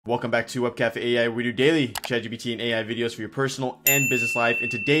Welcome back to WebCafe AI. We do daily ChatGPT and AI videos for your personal and business life. In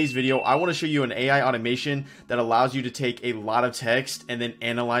today's video, I want to show you an AI automation that allows you to take a lot of text and then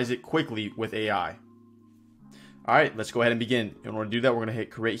analyze it quickly with AI. All right, let's go ahead and begin. In order to do that, we're going to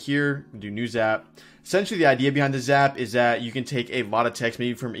hit create here, do new Zap. Essentially, the idea behind the Zap is that you can take a lot of text,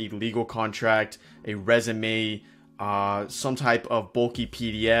 maybe from a legal contract, a resume, some type of bulky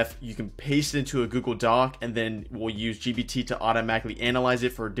PDF. You can paste it into a Google Doc, and then we'll use GPT to automatically analyze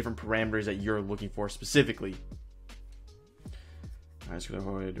it for different parameters that you're looking for specifically. All right, so I'm going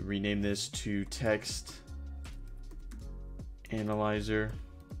to go ahead and rename this to Text Analyzer.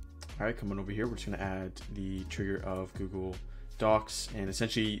 All right, coming over here, we're just going to add the trigger of Google Docs, and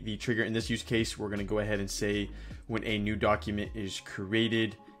essentially the trigger in this use case, we're going to go ahead and say when a new document is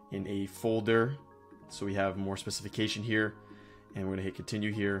created in a folder. So we have more specification here, and we're going to hit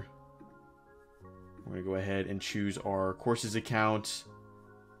continue here. We're going to go ahead and choose our courses account.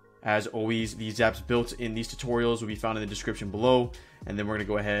 As always, these apps built in these tutorials will be found in the description below. And then we're going to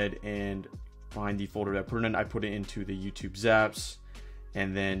go ahead and find the folder that I put it in. I put it into the YouTube Zaps.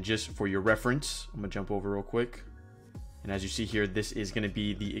 And then just for your reference, I'm going to jump over real quick. And as you see here, this is going to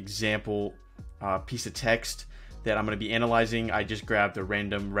be the example piece of text that I'm going to be analyzing. I just grabbed a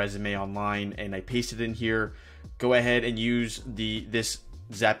random resume online and I pasted it in here. Go ahead and use this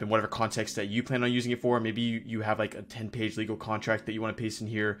Zap in whatever context that you plan on using it for. Maybe you have like a 10-page legal contract that you want to paste in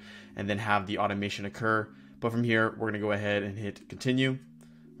here and then have the automation occur. But from here, we're going to go ahead and hit continue.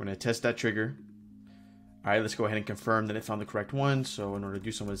 We're going to test that trigger. All right, let's go ahead and confirm that it found the correct one. So in order to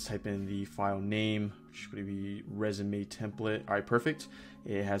do so, let's type in the file name, which is going to be resume template. All right, perfect.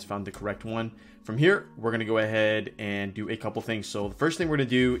 It has found the correct one. From here, we're going to go ahead and do a couple things. So the first thing we're going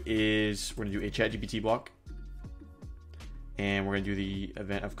to do is we're going to do a ChatGPT block. And we're going to do the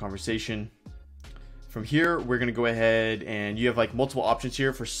event of conversation. From here, we're going to go ahead and you have like multiple options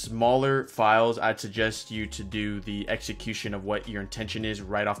here. For smaller files, I'd suggest you to do the execution of what your intention is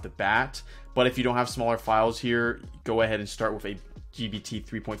right off the bat. But if you don't have smaller files here, go ahead and start with a GPT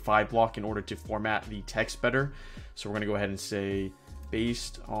 3.5 block in order to format the text better. So we're going to go ahead and say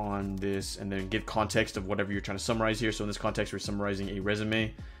based on this and then give context of whatever you're trying to summarize here. So in this context, we're summarizing a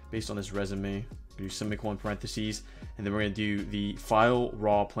resume. Based on this resume, do semicolon parentheses, and then we're going to do the file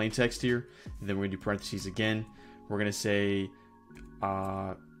raw plain text here, and then we're going to do parentheses again. We're going to say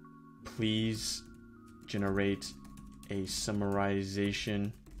please generate a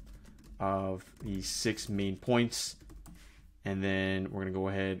summarization of the 6 main points, and then we're going to go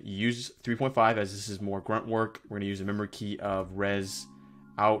ahead use 3.5 as this is more grunt work. We're going to use a memory key of res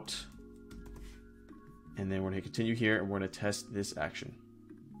out, and then we're going to hit continue here, and we're going to test this action.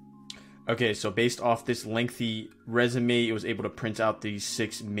 Okay, so based off this lengthy resume, it was able to print out these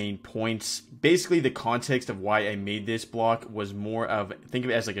 6 main points. Basically, the context of why I made this block was more of, think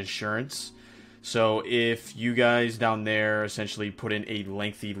of it as like insurance. So if you guys down there essentially put in a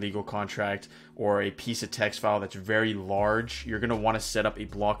lengthy legal contract or a piece of text file that's very large, you're going to want to set up a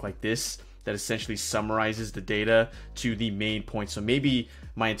block like this that essentially summarizes the data to the main points. So maybe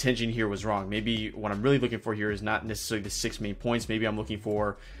my intention here was wrong. Maybe what I'm really looking for here is not necessarily the 6 main points. Maybe I'm looking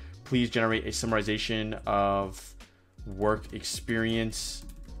for please generate a summarization of work experience,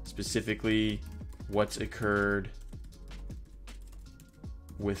 specifically what's occurred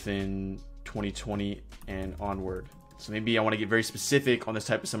within 2020 and onward. So maybe I want to get very specific on this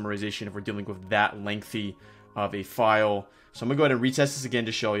type of summarization if we're dealing with that lengthy of a file. So I'm gonna go ahead and retest this again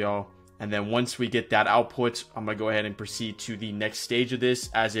to show y'all. And then once we get that output, I'm gonna go ahead and proceed to the next stage of this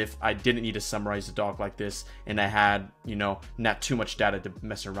as if I didn't need to summarize the doc like this and I had, you know, not too much data to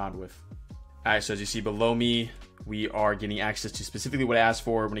mess around with. All right, so as you see below me, we are getting access to specifically what I asked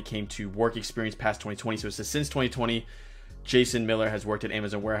for when it came to work experience past 2020. So it says since 2020, Jason Miller has worked at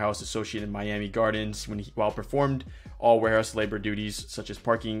Amazon Warehouse Associate in Miami Gardens while performed all warehouse labor duties such as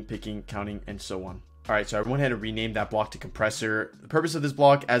parking, picking, counting, and so on. All right, so I went ahead and renamed that block to compressor. The purpose of this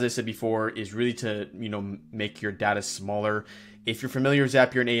block, as I said before, is really to, you know, make your data smaller. If you're familiar with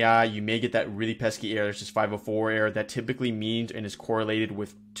Zapier and AI, you may get that really pesky error, it's just 504 error. That typically means and is correlated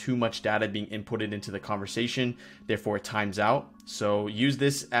with too much data being inputted into the conversation. Therefore, it times out. So use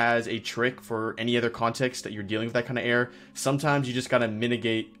this as a trick for any other context that you're dealing with that kind of error. Sometimes you just got to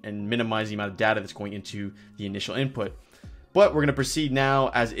mitigate and minimize the amount of data that's going into the initial input. But we're going to proceed now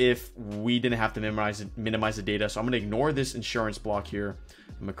as if we didn't have to minimize the data. So I'm going to ignore this insurance block here.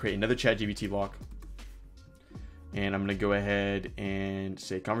 I'm going to create another ChatGPT block. And I'm going to go ahead and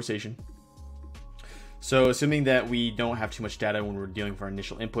say conversation. So assuming that we don't have too much data when we're dealing with our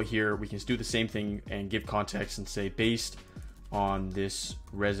initial input here, we can do the same thing and give context and say based on this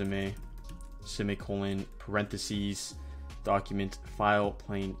resume, semicolon, parentheses, document file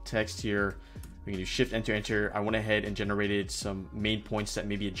plain text here. We can do shift enter enter. I went ahead and generated some main points that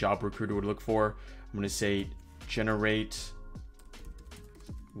maybe a job recruiter would look for. I'm going to say generate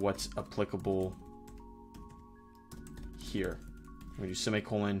what's applicable here. I'm going to do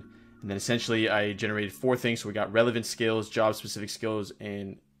semicolon, and then essentially I generated 4 things. So we got relevant skills, job specific skills,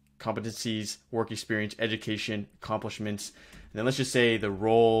 and competencies, work experience, education, accomplishments. And then let's just say the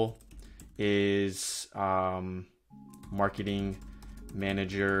role is marketing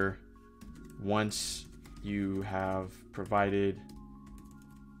manager. Once you have provided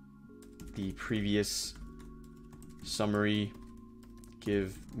the previous summary,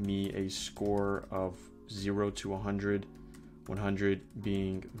 give me a score of 0 to 100, 100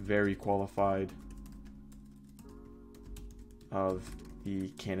 being very qualified of the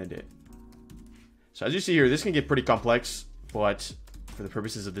candidate. So as you see here, this can get pretty complex, but for the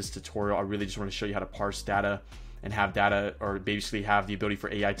purposes of this tutorial, I really just want to show you how to parse data and have data, or basically have the ability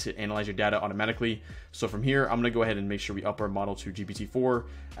for AI to analyze your data automatically. So from here, I'm going to go ahead and make sure we up our model to GPT-4,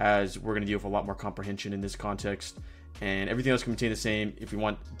 as we're going to deal with a lot more comprehension in this context, and everything else can maintain the same. If we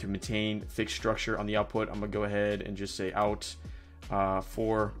want to maintain fixed structure on the output, I'm going to go ahead and just say out 4.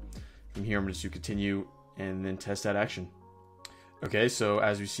 From here, I'm going to do continue and then test that action. Okay, so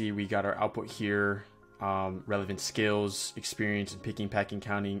as we see, we got our output here, relevant skills, experience in picking, packing,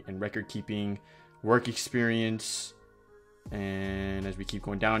 counting, and record keeping, work experience. And as we keep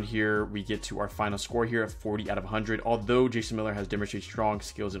going down here, we get to our final score here of 40 out of 100. Although Jason Miller has demonstrated strong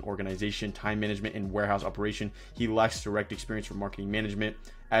skills in organization, time management, and warehouse operation, he lacks direct experience for marketing management.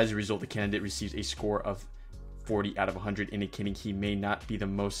 As a result, the candidate receives a score of 40 out of 100, indicating he may not be the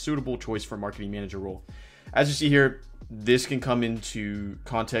most suitable choice for marketing manager role. As you see here, this can come into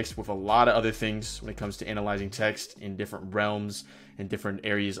context with a lot of other things when it comes to analyzing text in different realms and different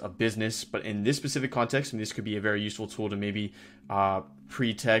areas of business. But in this specific context, and this could be a very useful tool to maybe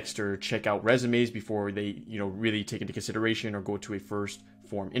pre-text or check out resumes before they, really take into consideration or go to a first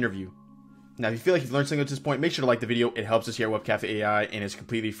form interview. Now, if you feel like you've learned something at this point, make sure to like the video. It helps us here at Web Cafe AI, and it's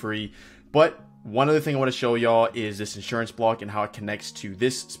completely free. But one other thing I want to show y'all is this insurance block and how it connects to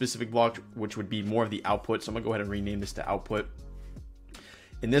this specific block, which would be more of the output. So I'm gonna go ahead and rename this to output.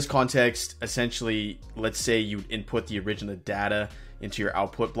 In this context, essentially, let's say you input the original data into your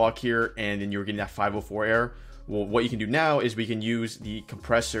output block here, and then you're getting that 504 error. Well, what you can do now is we can use the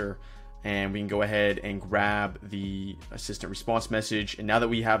compressor, and we can go ahead and grab the assistant response message. And now that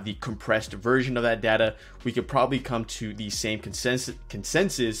we have the compressed version of that data, we could probably come to the same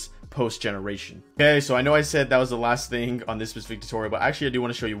consensus post generation. Okay, so I know I said that was the last thing on this specific tutorial, but actually I do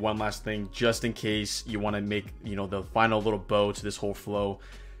want to show you one last thing, just in case you want to make, the final little bow to this whole flow.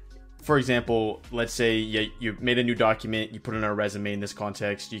 For example, let's say you made a new document, you put in a resume in this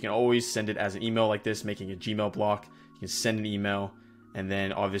context. You can always send it as an email like this, making a Gmail block. You can send an email, and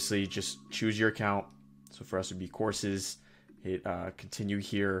then obviously just choose your account. So for us it would be courses, hit continue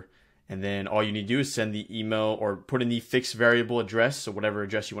here. And then all you need to do is send the email, or put in the fixed variable address. So whatever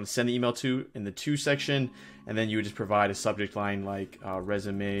address you want to send the email to in the to section. And then you would just provide a subject line like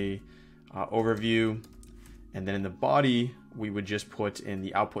resume overview. And then in the body, we would just put in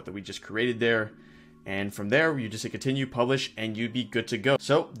the output that we just created there. And from there, you just hit continue, publish, and you'd be good to go.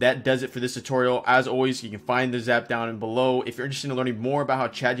 So that does it for this tutorial. As always, you can find the Zap down below. If you're interested in learning more about how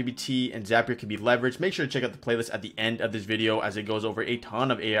ChatGPT and Zapier can be leveraged, make sure to check out the playlist at the end of this video, as it goes over a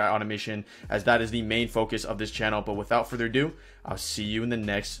ton of AI automation, as that is the main focus of this channel. But without further ado, I'll see you in the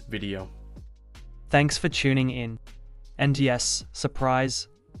next video. Thanks for tuning in. And yes, surprise,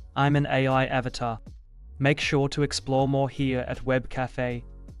 I'm an AI avatar. Make sure to explore more here at Web Cafe,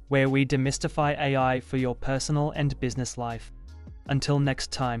 where we demystify AI for your personal and business life. Until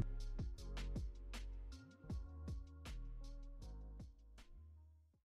next time.